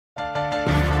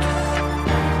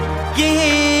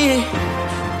Yeah,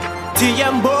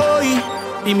 DEMBOY,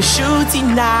 him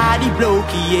shooting at the block,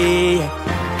 yeah.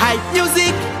 Hype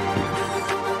music,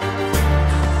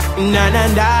 na na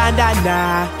na na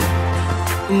na,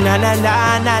 na na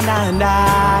na na na na,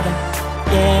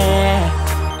 yeah,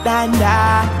 da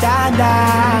da da da.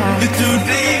 De toutes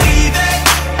les rives,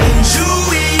 on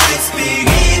joue et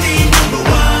espérer number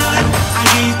one.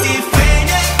 Arrêtez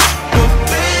freiner, pour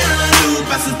faire nous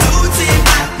passer toutes ces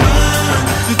battements.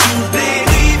 De toutes les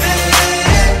rives,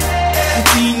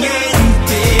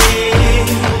 continuité,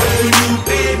 nous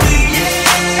peut briller,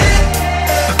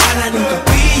 pas la nous peut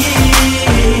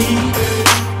prier.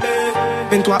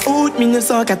 23 août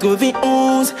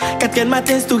 1991, 4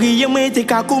 matin, story moi t'es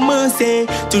qu'à commencer.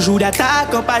 Toujours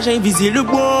d'attaque, en page invisible le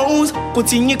bronze.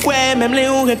 Continue quoi, même les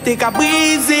on rêve t'es qu'à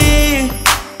briser.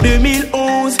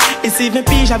 2011, et c'est 20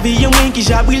 piges, j'avais un moins qui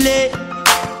j'ai brûlé.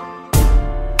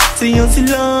 C'est un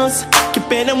silence, qui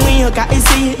peine à moi, on a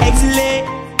essayé d'exiler.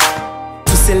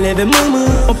 Tout s'élève maman,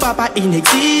 mon papa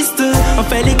inexiste. On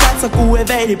fait les 400 coups,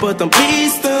 éveille les potes en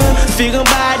piste. Différents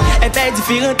bad, elle fait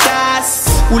différentes tasses.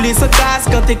 Ou les sans casse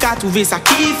quand t'es qu'à trouver ça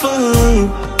kiffe.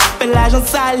 Fait l'argent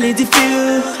sale et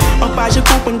différent. En page, je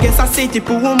comprends que ça c'était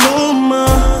pour un moment.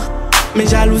 Mais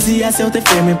jalousie a certes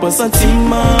fait mes pas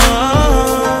sentiments.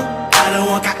 Alors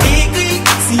on a écrit,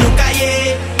 si on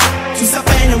cahier. Tout ça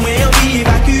peine, moi envie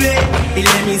évacuer. Et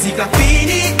la musique la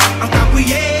fini, on a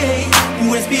prié.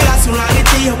 Pour inspiration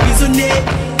l'arrêter emprisonné.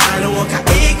 Alors on a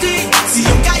écrit, si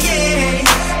on cahier.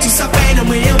 Tout ça peine,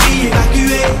 moi envie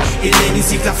évacuer. Et la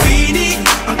musique la fini,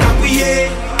 on a prié.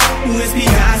 Pour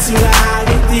inspiration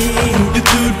l'arrêter. De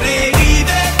toutes les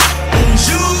rives, on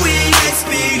joue et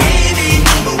espérer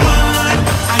number one.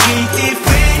 Arrêtez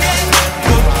freiner,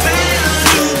 pour faire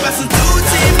nous passer toutes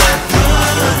ces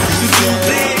matins. De toutes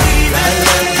les rives,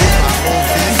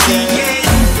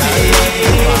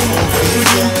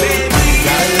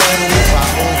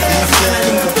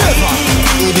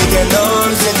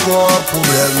 c'est quoi le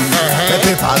problème? Mais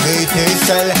préparer tes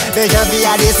selles, les gens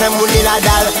viennent à des sèmouni la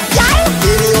dalle. Il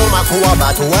y a ma cour à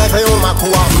bateau, il y a ma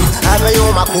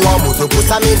cour à moto pour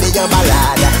s'amuser en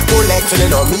balade. Collectionner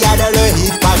nos milliards dans le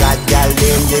hit parade.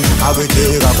 Galding,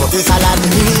 arrêtez, raconter salade. Il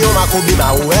y a ma cour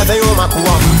bimaou, il y a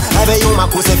ma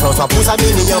cour c'est François pour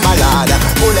s'amuser en balade.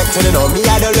 Collectionner nos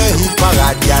milliards dans le hit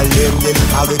parade. Galding,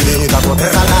 arrêtez,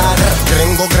 raconter salade.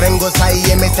 Gringo, ça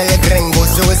y est, mettez les gringos.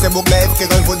 C'est beau que qui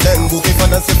rend vos dengo, qui font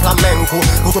danser flamenco.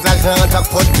 Pour toute la gente,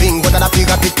 jackpot bingo. T'as la pire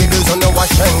rapide qui deux zones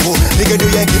washengo. Les gars de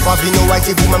y'en qui pas vino, ouais,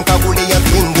 c'est vous même qu'à rouler un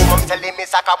bingo. Même telle les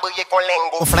messages à briller con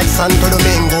lingo. Flex Santo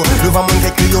Domingo, le va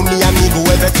monter Clio mi amigo.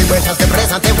 Et vesti buen chance de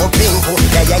présenter vos bingo.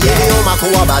 Yeah, on m'a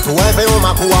coua bateau, on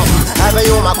m'a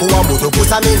coua moto pour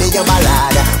s'amuser en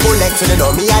balade. Collectionner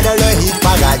nos milliards dans le hit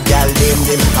parade.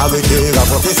 Dim, arrêtez,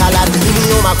 raconter salade.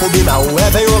 On m'a coua bimaou,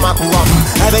 on m'a coua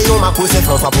c'est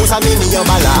François pour s'amuser en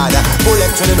balade.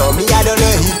 Collectionner nos milliards dans le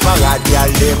hit parade.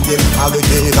 Dim,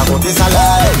 arrêtez, raconter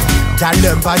salade.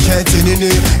 J'aime pas chanter,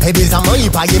 et bizarrement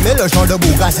il pas aimé le chant de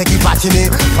Bouga, c'est qui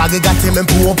patine. Pas de gâter même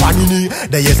pour un panini.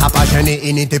 D'ailleurs ça pas gêné,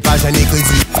 il n'était pas gêné que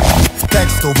dit.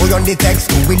 Texto, voyons des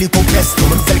textos, Willy Compresto.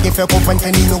 Même celle qui fait comprendre que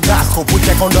ni nos gastro. Pour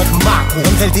check on notre macro.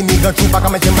 Même celle qui migre tout pas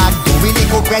comme un McDo. Willy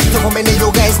Compresto, pour mener au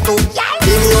resto.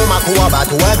 Il on m'a coua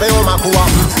bateau, on m'a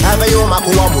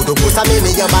coua moto pour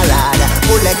s'amener en balade.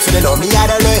 Collectionner nos milliards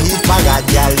dans le hit parade.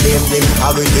 Dim,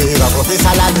 arrêtez, raconter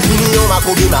salade. Il on m'a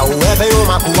coua bimaou, on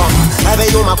m'a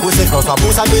coua c'est François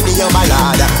pour s'amener en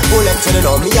balade. Collectionner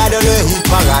nos milliards dans le hit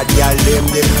parade. Dim,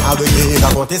 arrêtez,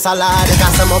 raconter salade.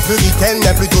 Cassement Puritaine,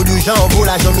 mais plutôt du genre. Pour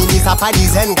la jomini, ça pas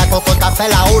dizaine. Quand on t'a fait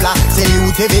la haut là, c'est lui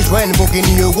où t'es joindre pour qu'il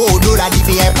n'y ait euro. D'où la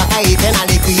DPR, pas qu'à éteindre à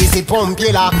l'écrire, c'est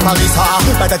pompiers là. Paris ça,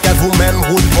 peut-être vous-même,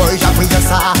 road boy, j'apprécie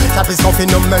ça. Ça fait son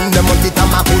phénomène de mon dit à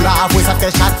ma coula. Vous ça fait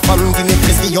chaque femme qui n'est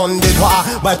pression des doigts.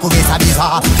 Ouais, trouver ça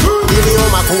bizarre. Il y a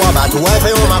ma coua bateau,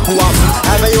 on m'a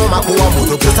coua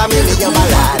moto pour s'amener en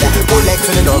balade.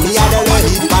 Collectionner nos milliards dans le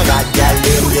hit parade.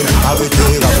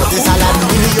 Arrêtez, raconter salade.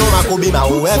 Il y a ma coua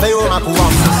bimaou, on m'a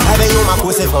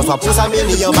coua c'est François pour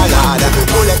s'amener en balade.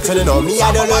 Collectionner nos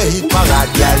milliards dans le hit parade.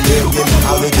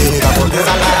 Arrêtez, raconter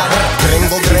salade.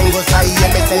 Gringo, ça y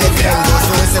est, mettez les gringos.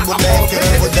 C'est beau mec qui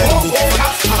rend vos dengo.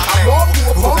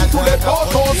 From tous les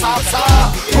portes, on savent ça.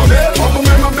 On est from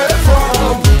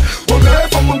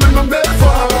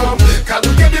car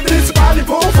nous guéris des bliss, pas les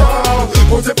pauvres.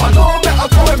 On sait pas non, mais à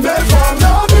toi et mes femmes. Non,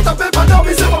 mais t'appelles pas non,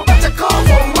 mais c'est mon petit corps.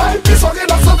 Ouais, puis soirée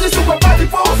la sortie, sur pas les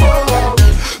pauvres.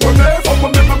 On est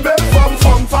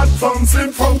from fat, from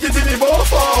slim, from qui dit les beaux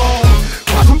forts.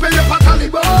 Pas qu'on paye pas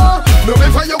calibre. Me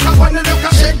réveille au campagne, le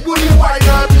cachet, bouli, why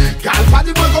not? Gal pas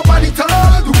du bon, pas du temps.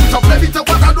 Du coup, t'en plais vite.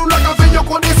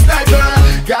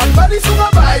 body so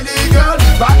my body girl.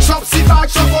 Back shop, see back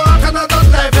shop, walk another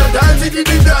level. Dirty, the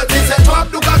dirty, say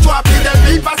drop, look at drop. The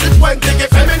beat pass it 20, get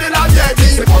feminine and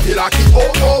dirty. C'est pas qu'il a qui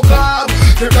autogramme.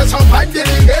 Des vrais champagne, des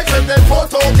lignes, des des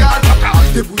photogrammes.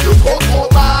 Des bouillons trop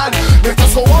mal. Mais t'as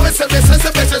son rôle, c'est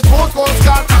trop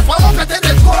calme. Parfois on fait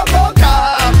des trop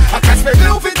calme. A casse mes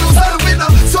gars, on fait tout seul, on fait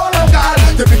dans son local.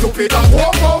 Depuis tout fait dans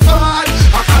gros profane.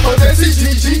 A cadeau des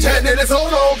Gigi, et les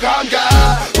hologrammes,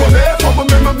 gars. On est from, on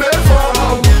est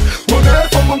from. On est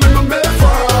from, on est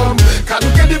from. Quand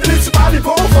nous gagnons des blitz, c'est pas les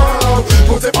bons femmes.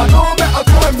 On sait pas non, mais à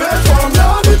toi, mais from.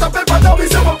 Non, ne t'appelle pas non, mais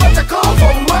c'est mon pote, c'est comme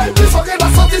from. Ouais, plus soirée,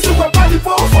 la sortie, c'est pas les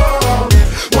bons femmes.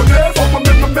 On est from, on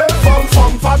est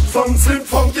from. Fat, from, slim,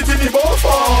 from, qui finit bon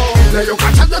from. Là, y'a qu'à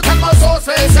chaque de tellement so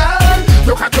spécial.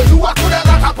 Y'a qu'à que nous, à couler à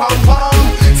ta pam-pam.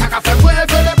 Ça qu'a fait brève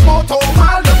les motos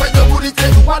mal. Le fait de bouliter,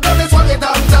 nous, dans les soirées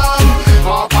d'am-dam.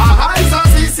 En pareil, ça,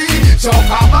 si, j'en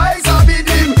travaille, ça,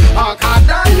 bidim. En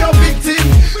cadre, y'a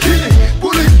victime. Killing,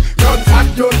 bullying, yon fat,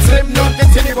 yon slim, yon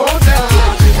getting bon down.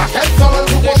 Paquet fort,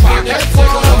 nous, on paquet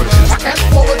fort. Paquet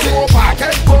fort, nous, on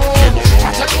paquet fort.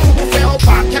 Paquet fort, nous, fait un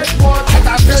paquet fort. C'est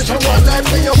ta tête, je vois des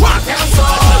prix, on paquet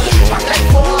fort. Paquet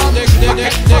fort, paquet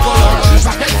fort.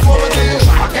 Paquet fort,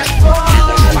 paquet fort.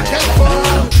 Paquet fort,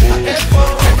 paquet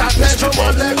fort. C'est ta tête, je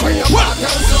vois des prix, on paquet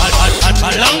fort. A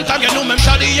long time you know même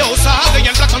chadi yo sa. Veillez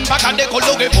black on back à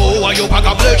décolorer pour yo pas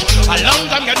ka bleach. A long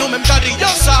time you know même chadi yo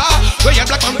sa. Veillez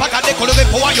black on back à décolorer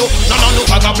pour yo. Non non nous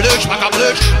pas ka bleach, pas ka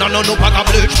bleach. Non non nous pas ka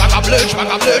bleach, pas ka bleach, pas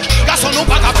ka bleach. Garçon nous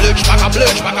pas ka bleach, pas ka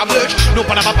bleach, pas ka bleach. Nous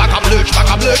pas pas ka bleach, pas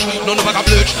ka bleach. Non nous pas ka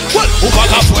bleach. Ou pas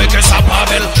ka fouet que ça pas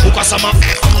belle. Ou quoi ça m'a.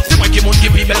 C'est moi qui monte qui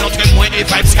plus belle entre moi et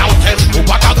vibes scoutel. Ou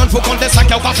pas ka faut qu'on descend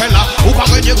qui a fait là. Ou pas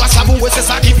renier grâce à vous et c'est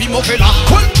ça qui fait mauvais là.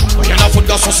 Rien à foutre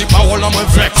garçon si parole en moins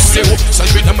vexé. Ça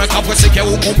je vais te mettre après c'est qu'il y a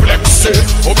au complexe.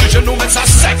 Obligé de nous mettre ça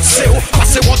sexy.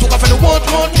 Parce que tout va faire nous want.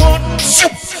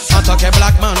 En tant que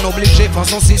black man, obligé de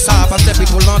faire si ça. Parce que depuis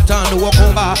trop longtemps nous au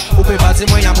combat. Ou peut pas dire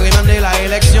moi y'a prénommé la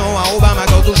élection. À Obama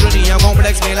quand toujours ni un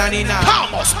complexe mélanina.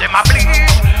 Almost them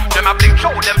a bleach, show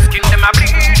them skin them a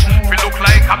bleach. We look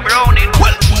like a brownie.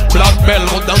 Well, black bell,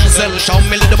 road damsel,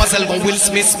 Chamel de demoiselle, gon Will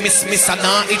Smith, miss a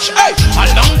dans each. Hey, a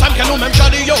long time que nous même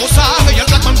jadi yo ça. Y'a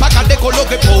black man pas qu'à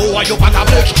décolorer pour yo pas qu'à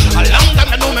bleach. A long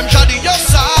time que nous même jadi yo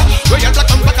ça. Y'a black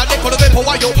man pas qu'à décolorer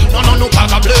pour yo. Non non nous pas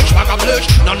qu'à bleach, pas qu'à bleach.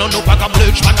 Non non nous pas qu'à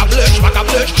bleach, pas qu'à bleach, pas qu'à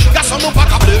bleach. Garçon nous pas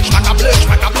qu'à bleach, pas qu'à bleach,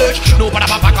 pas qu'à bleach. Nous pas qu'à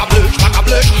bleach, pas qu'à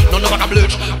bleach. Non nous pas qu'à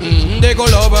bleach.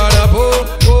 Décolo ba da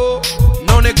po,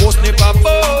 non négos n'est pas beau.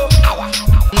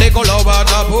 Décolo ba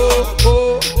da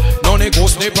po. Non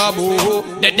négoce n'est pas beau.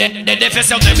 Des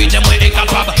défenseurs de vie, moi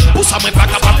incapable. Pour ça, moi pas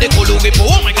capable de colorer pour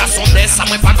moi, garçon, ça,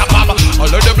 moi pas capable. À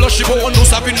l'heure de blanchir, pour nous,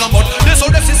 ça vient la mode.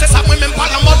 Désolé si c'est ça, moi même pas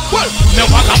la mode. Mais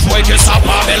on va capable que ça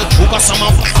pas belle. Ou pas ça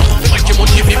m'en fout. Moi qui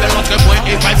monte qui vive entre moi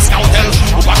et vibes scoutel.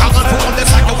 Ou pas capable pour qu'on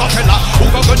descende qu'on va faire là. Ou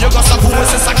pas gagner grâce à vous,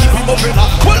 c'est ça qui vit mauvais là.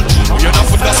 Y'en a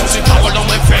foutre garçon, c'est parole dans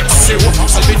mes vexé.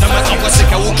 Ça vient de mettre en vrai, c'est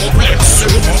qu'il y a au complexe.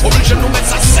 Obligé de nous mettre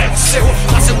ça sexy.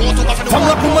 Parce que on va faire nous. Comme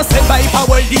là pour moi, c'est by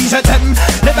power, je t'aime.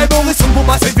 Les bails sont pour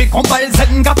moi, c'est vite qu'on va le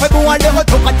zen. Café bon,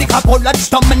 aller-retour, pratique à Paul, là, je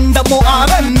t'emmène dans mon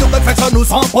harem. Nous réflexions, nous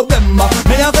sans problème.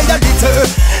 Mais en réalité,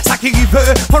 ça qui rive,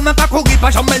 pour le même pas courir, pas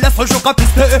jamais laisse le jour à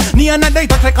piste. Ni un année,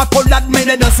 d'autres les capolades, mais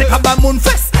les danses, c'est Bambam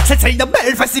fesse. C'est de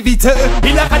belle festivité.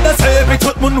 Il a qu'à danser, mais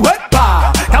tout le monde ouais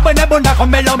pas. Cabane bonda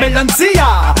comme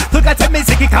Mélancia. Tout à tes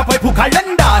musiques qui capouillent pour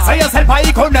calenda. Ça y est, c'est pas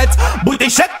y connaître, bouteille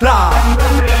chèque là.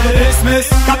 Miss,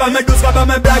 cabane douce,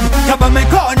 cabane blague. Cabane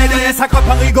conne, et ça crap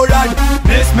en rigolade.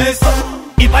 Miss,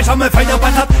 il va jamais faire de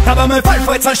patate. Cabane fait le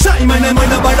fouet, ça shine, mais n'est-moi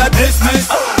de balade.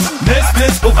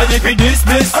 Miss, pour faire des cris,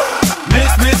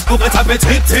 Miss, pour être sa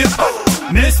petite tip.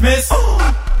 Miss.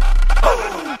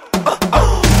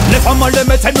 Les femmes les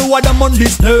mettent nous à dans mon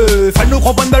Disney. Fais-nous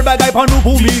comprendre belle bagaille, prends-nous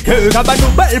pour Mickey. Cabane-nous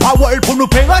belle power pour nous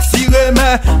payer assurer.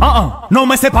 Mais non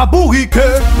mais c'est pas bourrique.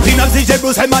 RINOX DJ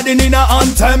Blues et Madinina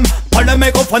Anthem. Pas le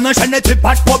mec au point d'un chaîne et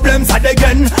pas de problème, ça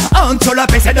dégaine. Entre la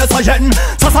PC de sa gêne.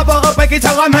 Sans savoir après qui te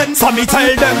ramène. Sans me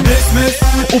tell them.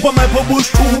 Miss, ou pas même pour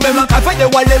bouche trou. Même un café de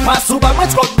Wallé passe ou pas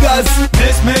mettre trop de gaz.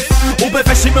 Miss, ou peut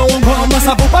faire chimer au grand. Moi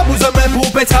ça vaut pas vous aimer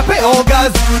pour péter au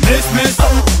gaz.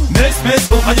 Miss,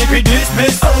 pour faire des cris,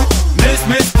 Miss,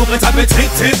 pour être sa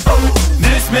petite tip.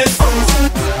 Miss.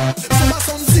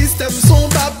 Son système, son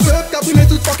tapeur, qu'a brûlé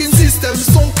tout fucking système.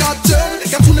 Son cartel,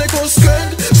 qu'a tourné qu'on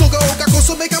scène. Son gars qu'a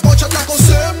consommé, qu'a boit de la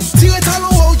consomme. Tire talon,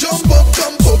 oh, jump up.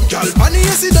 Gal, panier,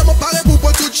 si demain paraît pour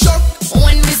pas tout choc.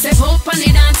 When me say pop on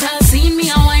the dancehall scene, me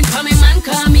a wine for me man,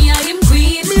 call me a him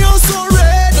queen. Me also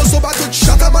red, no so ba tout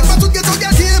shatter man, ba tout get on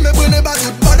gaki, me brûle ba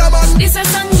tout badaman. This a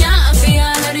song, yeah, I feel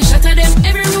all of the shot of them.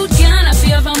 Every root can, I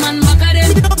feel of a man, back of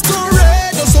them. Me also red.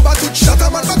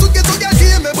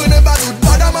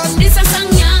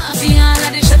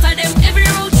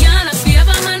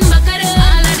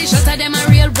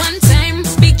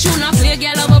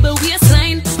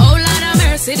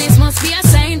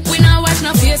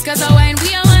 just cause I wine,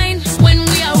 we a wine. When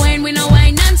we a wine, we no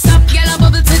wine non-stop. Girl a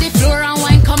bubble to the floor and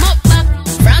wine come up back.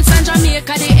 France and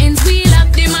Jamaica, the ends we lock.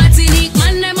 The Martinique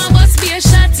man, them a bust be a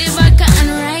shot. The vodka and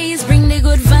rice, bring the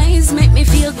good vibes. Make me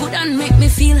feel good and make me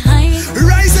feel high.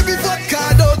 Rise every vodka,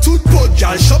 don't tooth pot,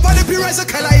 y'all. Shop on the rise a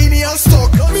color in your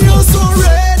stock. Me no so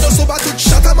red, no so batut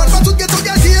shatter man. Batut get to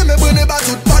get here, me burn a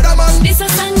batut bada man. This a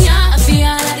song, yeah, I feel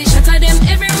all of the shatter them.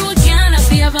 Every road can, I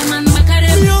feel have a man back at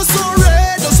them. Me no so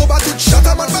red, no so batut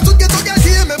shatter man. Batut get to get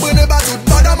here, me burn a batut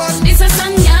bada man. This a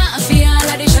song, yeah, I feel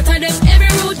all of the shatter them.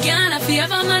 Every road can, I feel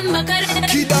have a man back at them.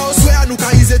 KEIDA swear Nou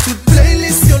Pa easy to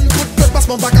playlist. Yon put blood pass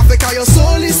mon back a fake a your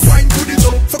solist. Wine put it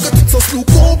up, fuck it so slow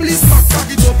complice.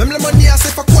 Back it up, them le money a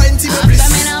say fuck wine team bliss.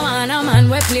 After me now want a man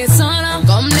we play solo.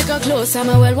 Come little close, I'm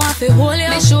a well want to hold you.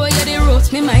 Me show you the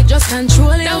ropes, me might just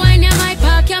control you. The wine you might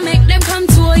park, you make them come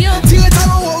to you. Till it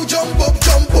all jump up,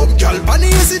 girl. Panny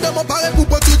you see them up a poop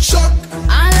to shock.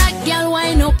 I like girl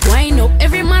wine up, wine up.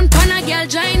 Every man pan a girl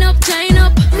join up, join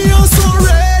up. Me also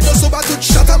red, also batut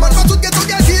shatter man. Batut get to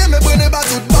get here, me burn a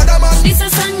batut bada man. This a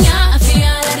song, yeah, I feel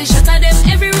all of the shatter them.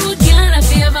 Every road can, I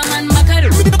feel have a man back at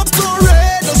them. Me also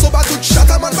red, also batut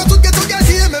shatter man. Batut get to get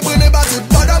here, me burn a batut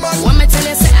bada man. When me tell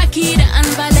you say KEIDA and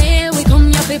ballet, we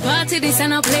come here for party, this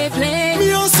and a play.